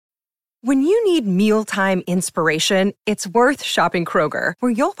When you need mealtime inspiration, it's worth shopping Kroger,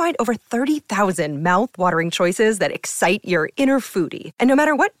 where you'll find over 30,000 mouth-watering choices that excite your inner foodie. And no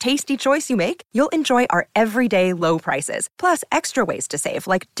matter what tasty choice you make, you'll enjoy our everyday low prices, plus extra ways to save,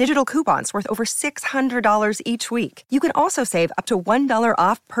 like digital coupons worth over $600 each week. You can also save up to $1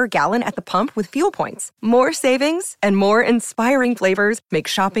 off per gallon at the pump with fuel points. More savings and more inspiring flavors make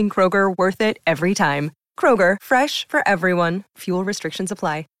shopping Kroger worth it every time. Kroger, fresh for everyone. Fuel restrictions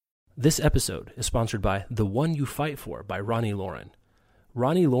apply. This episode is sponsored by The One You Fight For by Ronnie Lauren.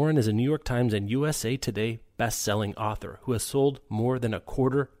 Ronnie Lauren is a New York Times and USA Today best-selling author who has sold more than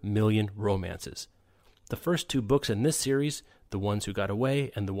 250,000 romances. The first two books in this series, The Ones Who Got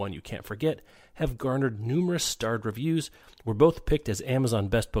Away and The One You Can't Forget, have garnered numerous starred reviews, were both picked as Amazon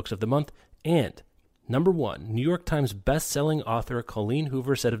Best Books of the Month, and number one, New York Times best-selling author Colleen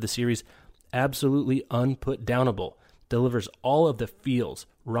Hoover said of the series, absolutely unputdownable. Delivers all of the feels.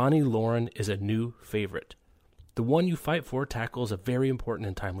 Ronnie Lauren is a new favorite. The One You Fight For tackles a very important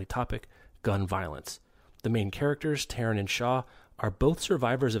and timely topic, gun violence. The main characters, Taryn and Shaw, are both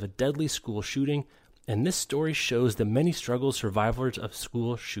survivors of a deadly school shooting, and this story shows the many struggles survivors of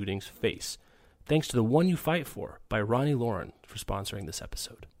school shootings face. Thanks to The One You Fight For by Ronnie Lauren for sponsoring this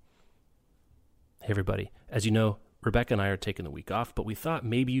episode. Hey everybody, as you know, Rebecca and I are taking the week off, but we thought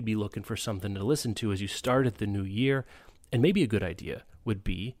maybe you'd be looking for something to listen to as you started the new year, and maybe a good idea would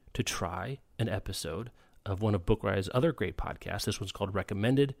be to try an episode of one of BookRiot's other great podcasts. This one's called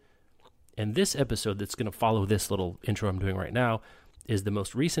Recommended, and this episode that's going to follow this little intro I'm doing right now is the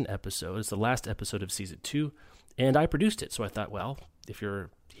most recent episode. It's the last episode of Season 2, and I produced it, so I thought, well, if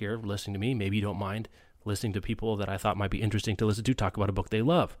you're here listening to me, maybe you don't mind listening to people that I thought might be interesting to listen to talk about a book they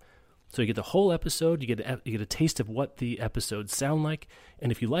love. So you get the whole episode, you get a taste of what the episodes sound like, and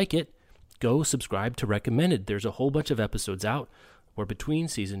if you like it, go subscribe to Recommended. There's a whole bunch of episodes out. We're between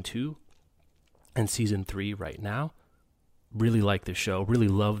Season 2 and Season 3 right now. Really like this show, really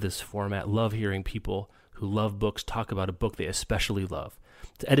love this format, love hearing people who love books talk about a book they especially love.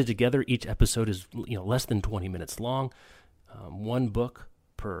 To edit together, each episode is less than 20 minutes long, one book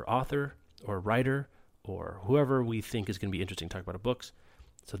per author or writer or whoever we think is going to be interesting to talk about books.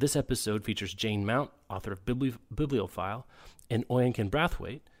 So this episode features Jane Mount, author of Bibliophile, and Oyankin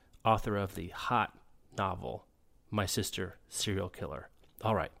Brathwaite, author of the hot novel, My Sister, Serial Killer.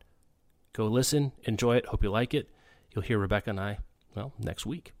 All right, go listen, enjoy it, hope you like it. You'll hear Rebecca and I, next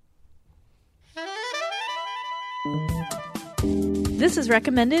week. This is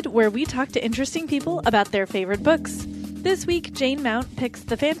Recommended, where we talk to interesting people about their favorite books. This week, Jane Mount picks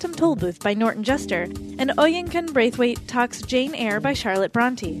The Phantom Tollbooth by Norton Juster, and Oyankin Brathwaite talks Jane Eyre by Charlotte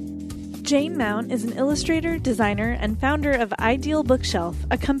Bronte. Jane Mount is an illustrator, designer, and founder of Ideal Bookshelf,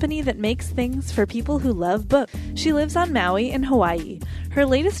 a company that makes things for people who love books. She lives on Maui in Hawaii. Her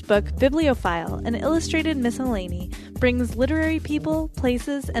latest book, Bibliophile, an illustrated miscellany, brings literary people,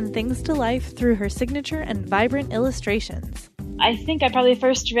 places, and things to life through her signature and vibrant illustrations. I think I probably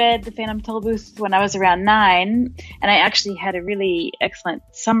first read The Phantom Tollbooth when I was around 9, and I actually had a really excellent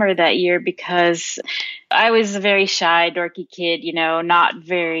summer that year because I was a very shy, dorky kid, not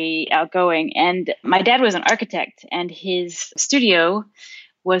very outgoing. And my dad was an architect, and his studio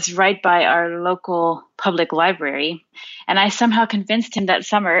was right by our local public library. And I somehow convinced him that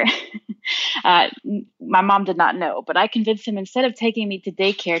summer, my mom did not know, but I convinced him, instead of taking me to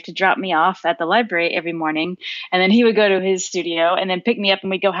daycare, to drop me off at the library every morning. And then he would go to his studio and then pick me up and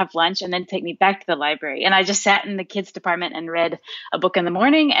we'd go have lunch and then take me back to the library. And I just sat in the kids department and read a book in the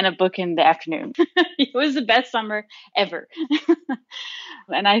morning and a book in the afternoon. It was the best summer ever.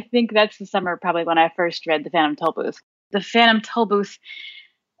 And I think that's the summer probably when I first read The Phantom Tollbooth. The Phantom Tollbooth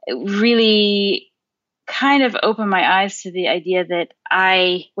really kind of opened my eyes to the idea that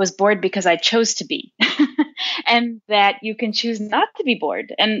I was bored because I chose to be, and that you can choose not to be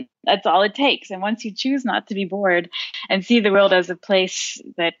bored, and that's all it takes. And once you choose not to be bored and see the world as a place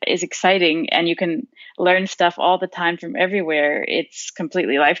that is exciting and you can learn stuff all the time from everywhere, it's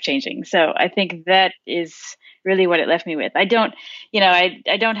completely life-changing. So I think that is really what it left me with. I don't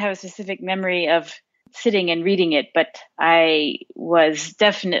have a specific memory of sitting and reading it, but I was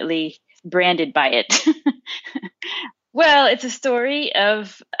definitely branded by it. Well, it's a story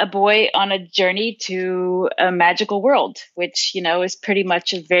of a boy on a journey to a magical world, which, is pretty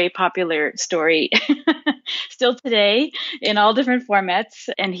much a very popular story still today in all different formats.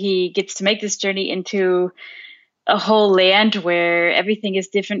 And he gets to make this journey into a whole land where everything is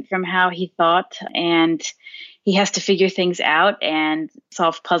different from how he thought. And he has to figure things out and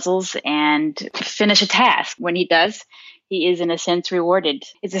solve puzzles and finish a task. When he does, he is, in a sense, rewarded.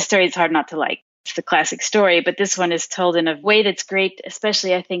 It's a story it's hard not to like. It's the classic story, but this one is told in a way that's great,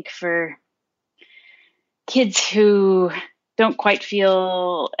 especially I think for kids who don't quite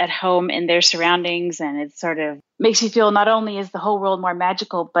feel at home in their surroundings. And it sort of makes you feel not only is the whole world more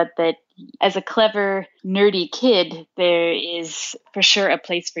magical, but that as a clever, nerdy kid, there is for sure a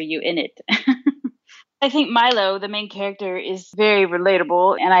place for you in it. I think Milo, the main character, is very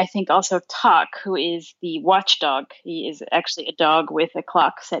relatable. And I think also Talk, who is the watchdog. He is actually a dog with a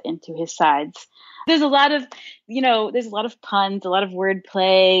clock set into his sides. There's a lot of, there's a lot of puns, a lot of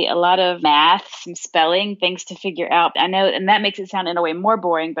wordplay, a lot of math, some spelling, things to figure out. I know, and that makes it sound in a way more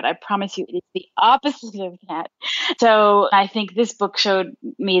boring, but I promise you it's the opposite of that. So I think this book showed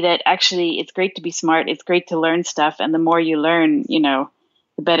me that actually it's great to be smart. It's great to learn stuff. And the more you learn, the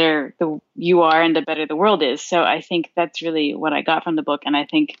better you are and the better the world is. So I think that's really what I got from the book. And I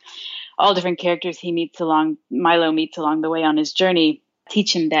think all different characters Milo meets along the way on his journey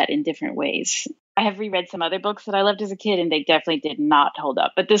teach him that in different ways. I have reread some other books that I loved as a kid, and they definitely did not hold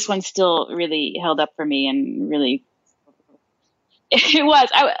up. But this one still really held up for me, and really, it was.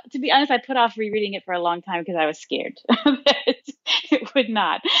 To be honest, I put off rereading it for a long time because I was scared that it would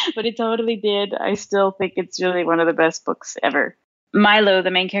not. But it totally did. I still think it's really one of the best books ever. Milo,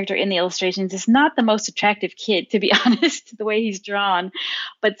 the main character in the illustrations, is not the most attractive kid, to be honest, the way he's drawn,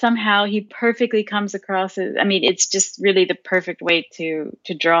 but somehow he perfectly comes across as, it's just really the perfect way to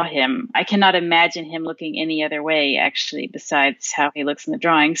draw him. I cannot imagine him looking any other way, actually, besides how he looks in the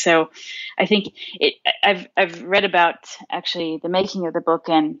drawing. So I think I've read about actually the making of the book,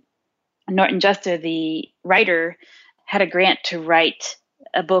 and Norton Juster, the writer, had a grant to write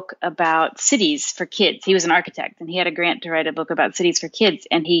a book about cities for kids. He was an architect, and he had a grant to write a book about cities for kids,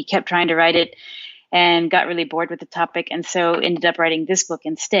 and he kept trying to write it and got really bored with the topic, and so ended up writing this book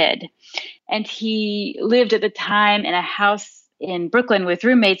instead. And he lived at the time in a house in Brooklyn with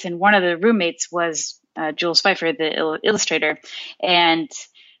roommates, and one of the roommates was Jules Feiffer, the illustrator. And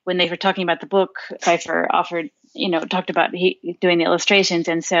when they were talking about the book, Feiffer talked about doing the illustrations,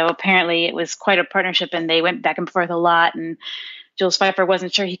 and so apparently it was quite a partnership, and they went back and forth a lot, and Jules Feiffer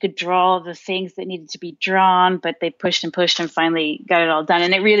wasn't sure he could draw the things that needed to be drawn, but they pushed and finally got it all done.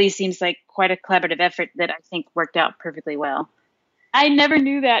 And it really seems like quite a collaborative effort that I think worked out perfectly well. I never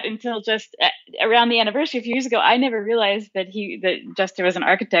knew that until just around the anniversary a few years ago. I never realized that Juster was an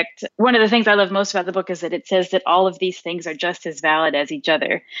architect. One of the things I love most about the book is that it says that all of these things are just as valid as each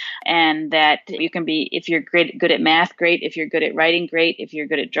other, and that you can be, if you're good at math, great. If you're good at writing, great. If you're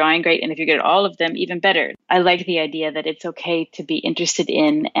good at drawing, great. And if you're good at all of them, even better. I like the idea that it's okay to be interested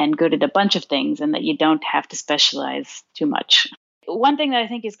in and good at a bunch of things, and that you don't have to specialize too much. One thing that I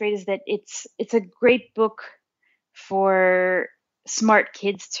think is great is that it's a great book for smart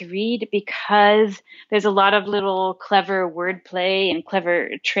kids to read, because there's a lot of little clever wordplay and clever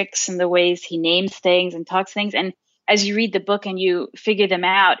tricks in the ways he names things and talks things. And as you read the book and you figure them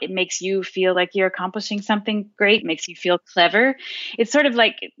out, it makes you feel like you're accomplishing something great, makes you feel clever. It's sort of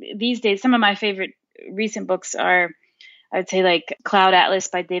like these days, some of my favorite recent books are, I would say, like Cloud Atlas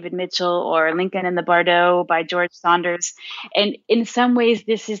by David Mitchell, or Lincoln and the Bardo by George Saunders. And in some ways,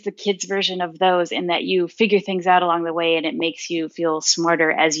 this is the kids' version of those, in that you figure things out along the way, and it makes you feel smarter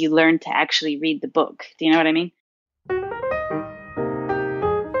as you learn to actually read the book. Do you know what I mean?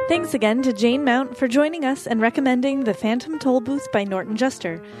 Thanks again to Jane Mount for joining us and recommending The Phantom Tollbooth by Norton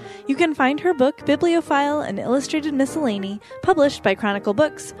Juster. You can find her book, Bibliophile, an Illustrated Miscellany, published by Chronicle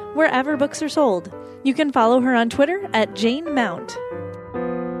Books, wherever books are sold. You can follow her on Twitter at Jane Mount.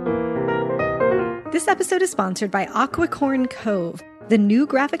 This episode is sponsored by Aquacorn Cove, the new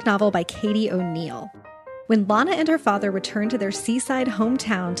graphic novel by Katie O'Neill. When Lana and her father return to their seaside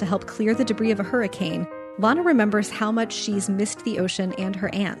hometown to help clear the debris of a hurricane, Lana remembers how much she's missed the ocean and her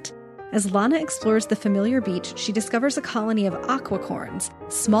aunt. As Lana explores the familiar beach, she discovers a colony of aquacorns,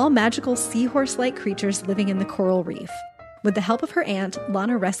 small magical seahorse-like creatures living in the coral reef. With the help of her aunt,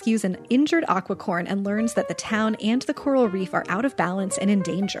 Lana rescues an injured aquacorn and learns that the town and the coral reef are out of balance and in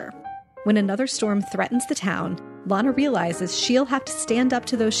danger. When another storm threatens the town, Lana realizes she'll have to stand up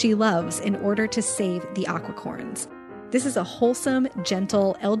to those she loves in order to save the aquacorns. This is a wholesome,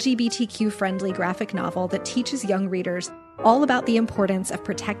 gentle, LGBTQ-friendly graphic novel that teaches young readers all about the importance of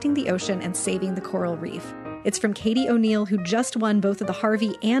protecting the ocean and saving the coral reef. It's from Katie O'Neill, who just won both of the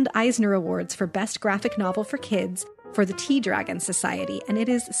Harvey and Eisner Awards for Best Graphic Novel for Kids for the Tea Dragon Society, and it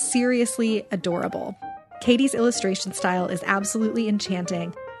is seriously adorable. Katie's illustration style is absolutely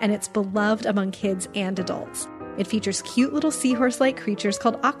enchanting, and it's beloved among kids and adults. It features cute little seahorse-like creatures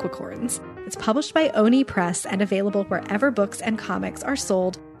called aquacorns. It's published by Oni Press and available wherever books and comics are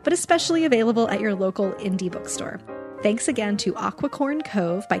sold, but especially available at your local indie bookstore. Thanks again to Aquacorn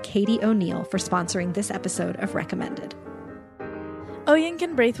Cove by Katie O'Neill for sponsoring this episode of Recommended.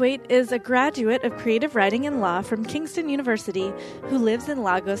 Oyinkan Braithwaite is a graduate of creative writing and law from Kingston University who lives in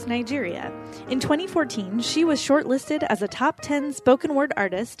Lagos, Nigeria. In 2014, she was shortlisted as a top 10 spoken word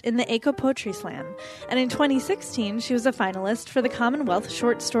artist in the Eco Poetry Slam, and in 2016, she was a finalist for the Commonwealth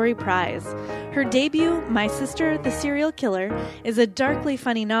Short Story Prize. Her debut, My Sister, the Serial Killer, is a darkly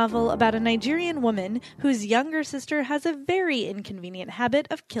funny novel about a Nigerian woman whose younger sister has a very inconvenient habit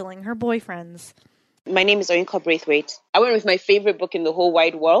of killing her boyfriends. My name is Oyinkan Braithwaite. I went with my favorite book in the whole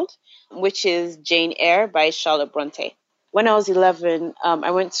wide world, which is Jane Eyre by Charlotte Bronte. When I was 11, I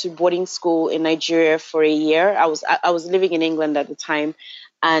went to boarding school in Nigeria for a year. I was living in England at the time,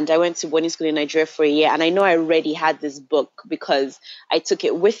 and I went to boarding school in Nigeria for a year. And I know I already had this book because I took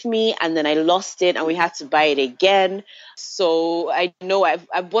it with me, and then I lost it, and we had to buy it again. So I know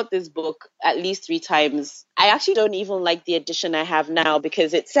I bought this book at least 3 times. I actually don't even like the edition I have now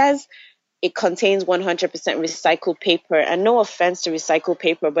because it says it contains 100% recycled paper, and no offense to recycled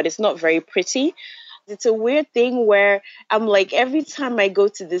paper, but it's not very pretty. It's a weird thing where I'm like, every time I go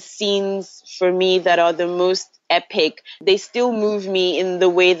to the scenes for me that are the most epic, they still move me in the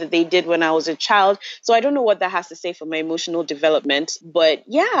way that they did when I was a child. So I don't know what that has to say for my emotional development. But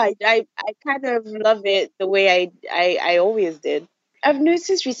yeah, I kind of love it the way I always did. I've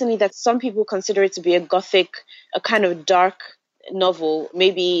noticed recently that some people consider it to be a gothic, a kind of dark novel,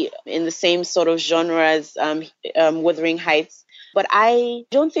 maybe in the same sort of genre as Wuthering Heights. But I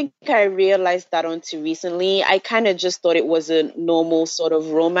don't think I realized that until recently. I kind of just thought it was a normal sort of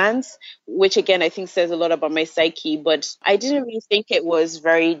romance, which again, I think says a lot about my psyche. But I didn't really think it was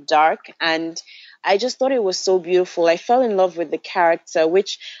very dark. And I just thought it was so beautiful. I fell in love with the character,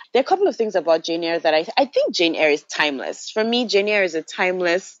 which there are a couple of things about Jane Eyre that I think Jane Eyre is timeless. For me, Jane Eyre is a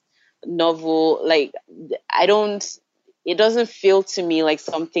timeless novel. Like, it doesn't feel to me like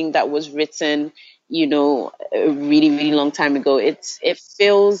something that was written, a really, really long time ago. It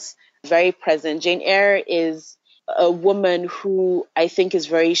feels very present. Jane Eyre is a woman who I think is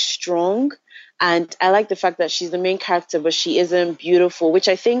very strong. And I like the fact that she's the main character, but she isn't beautiful, which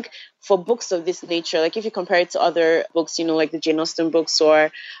I think for books of this nature, like if you compare it to other books, like the Jane Austen books,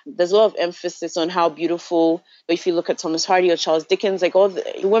 or there's a lot of emphasis on how beautiful, if you look at Thomas Hardy or Charles Dickens, like all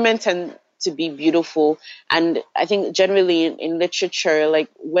the women tend to be beautiful. And I think generally in literature, like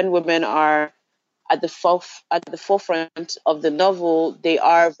when women are at the forefront of the novel, they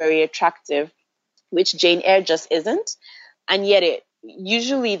are very attractive, which Jane Eyre just isn't. And yet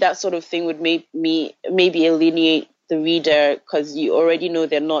usually that sort of thing would make me maybe alienate the reader because you already know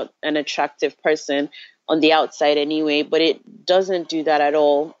they're not an attractive person on the outside anyway, but it doesn't do that at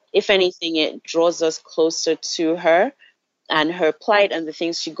all. If anything, it draws us closer to her and her plight and the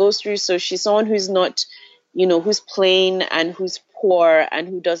things she goes through. So she's someone who's not, who's plain and who's poor and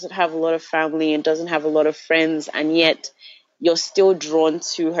who doesn't have a lot of family and doesn't have a lot of friends, and yet you're still drawn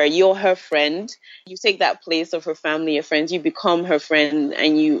to her. You're her friend. You take that place of her family or friends, you become her friend,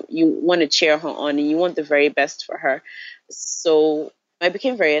 and you want to cheer her on and you want the very best for her. So I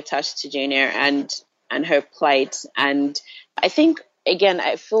became very attached to Jane Eyre and her plight. And I think, again,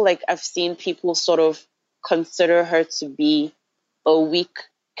 I feel like I've seen people sort of consider her to be a weak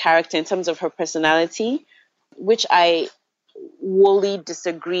character in terms of her personality, which I wholly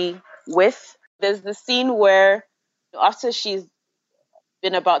disagree with. There's the scene where after she's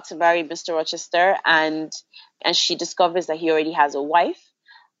been about to marry Mr. Rochester and she discovers that he already has a wife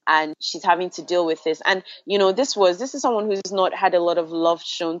and she's having to deal with this. And, this is someone who's not had a lot of love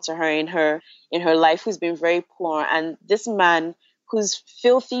shown to her in her life, who's been very poor. And this man who's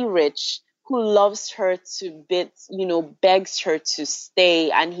filthy rich, who loves her to bits, begs her to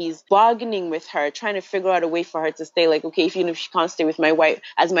stay, and he's bargaining with her, trying to figure out a way for her to stay. Like, okay, even if she can't stay with my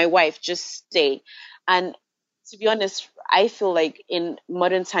wife, just stay. And to be honest, I feel like in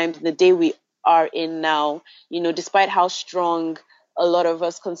modern times, the day we are in now, despite how strong a lot of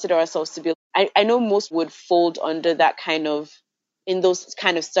us consider ourselves to be, I know most would fold under that in those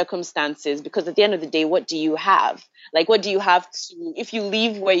kind of circumstances, because at the end of the day, what do you have? Like, what do you have if you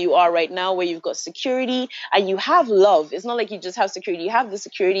leave where you are right now, where you've got security and you have love? It's not like you just have security. You have the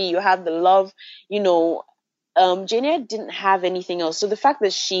security, you have the love, Jane Eyre didn't have anything else. So the fact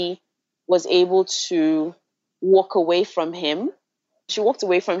that she was able to walk away from him, she walked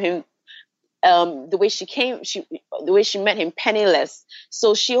away from him the way she met him, penniless.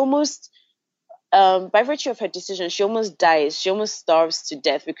 So she almost, by virtue of her decision, she almost dies. She almost starves to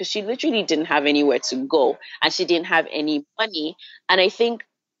death because she literally didn't have anywhere to go and she didn't have any money. And I think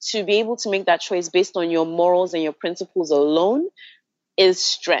to be able to make that choice based on your morals and your principles alone is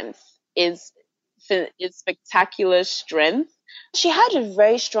strength, is spectacular strength. She had a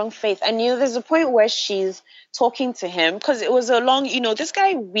very strong faith. And, there's a point where she's talking to him because it was a long, this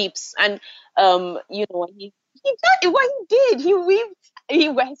guy weeps. And, he did what he did. He wept. He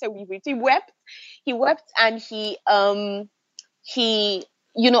wept. He wept and he, and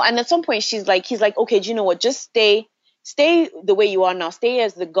at some point he's like, okay, do you know what? Just stay the way you are now. Stay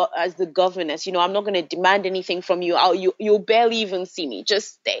as the governess. I'm not going to demand anything from you. You'll barely even see me.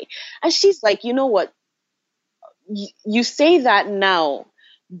 Just stay. And she's like, you know what? You say that now,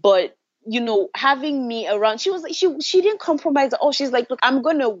 but having me around, she was like, she didn't compromise at all. She's like, look,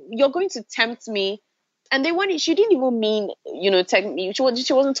 you're going to tempt me. And she didn't even mean, tempt me. She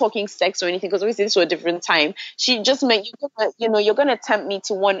wasn't talking sex or anything, because obviously this was a different time. She just meant, you're going to tempt me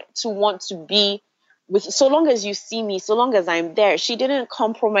to want to be with, so long as you see me, so long as I'm there. She didn't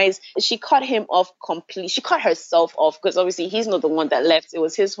compromise. She cut him off completely. She cut herself off, because obviously he's not the one that left. It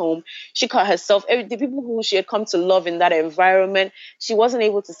was his home. She cut herself. The people who she had come to love in that environment, she wasn't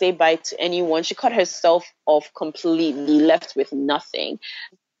able to say bye to anyone. She cut herself off completely, left with nothing.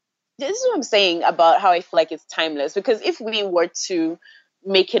 This is what I'm saying about how I feel like it's timeless, because if we were to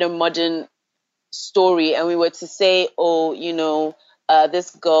make it a modern story and we were to say,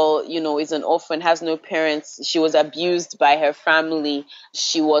 this girl, is an orphan, has no parents. She was abused by her family.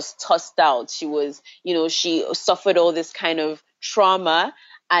 She was tossed out. She was, she suffered all this kind of trauma.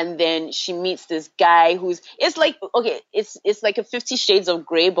 And then she meets this guy it's like a 50 Shades of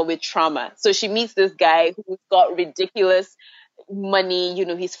Grey, but with trauma. So she meets this guy who's got ridiculous money.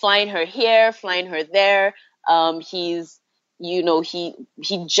 He's flying her here, flying her there. He's,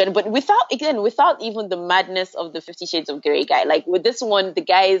 but without even the madness of the 50 Shades of Grey guy. Like with this one, the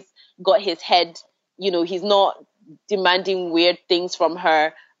guy's got his head, he's not demanding weird things from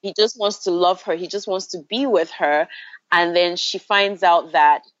her. He just wants to love her. He just wants to be with her. And then she finds out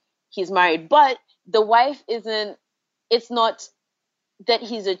that he's married. But the wife it's not that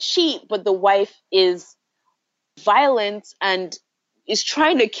he's a cheat, but the wife is violent and is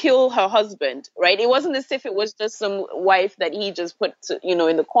trying to kill her husband, right? It wasn't as if it was just some wife that he just put, in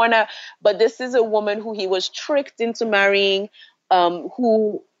the corner. But this is a woman who he was tricked into marrying,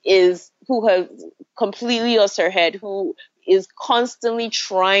 who has completely lost her head, who is constantly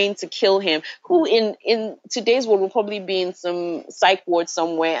trying to kill him, who in today's world will probably be in some psych ward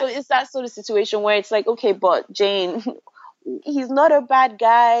somewhere. So it's that sort of situation where it's like, okay, but Jane, he's not a bad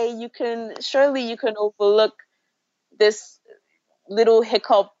guy. You can overlook this little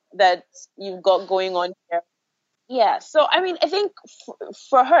hiccup that you've got going on here. Yeah. So, I mean, I think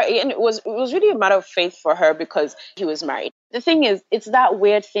for her, and it was really a matter of faith for her, because he was married. The thing is, it's that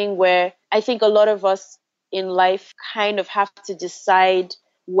weird thing where I think a lot of us in life kind of have to decide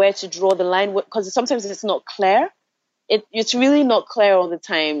where to draw the line, because sometimes it's not clear. It's really not clear all the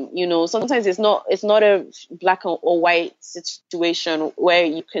time. Sometimes it's not a black or white situation where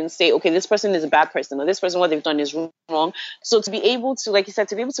you can say, okay, this person is a bad person, or this person, what they've done is wrong. So to be able to, like you said,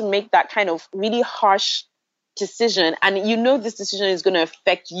 to be able to make that kind of really harsh decision, and this decision is going to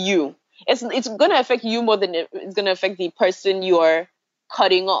affect you. It's going to affect you more than it's going to affect the person you're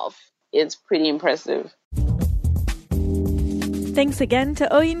cutting off. It's pretty impressive. Thanks again to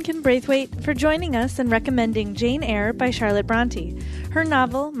Oyinkan Braithwaite for joining us and recommending Jane Eyre by Charlotte Bronte. Her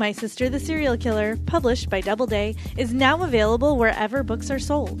novel, My Sister the Serial Killer, published by Doubleday, is now available wherever books are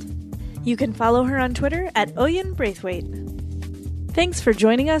sold. You can follow her on Twitter at Oyin Braithwaite. Thanks for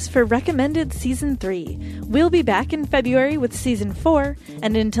joining us for Recommended Season 3. We'll be back in February with Season 4,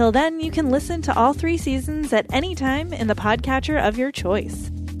 and until then, you can listen to all 3 seasons at any time in the podcatcher of your choice.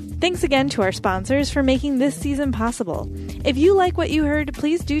 Thanks again to our sponsors for making this season possible. If you like what you heard,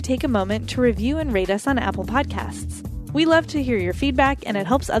 please do take a moment to review and rate us on Apple Podcasts. We love to hear your feedback, and it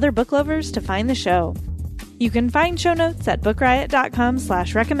helps other book lovers to find the show. You can find show notes at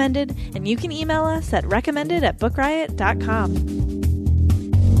bookriot.com/recommended, and you can email us at recommended@bookriot.com.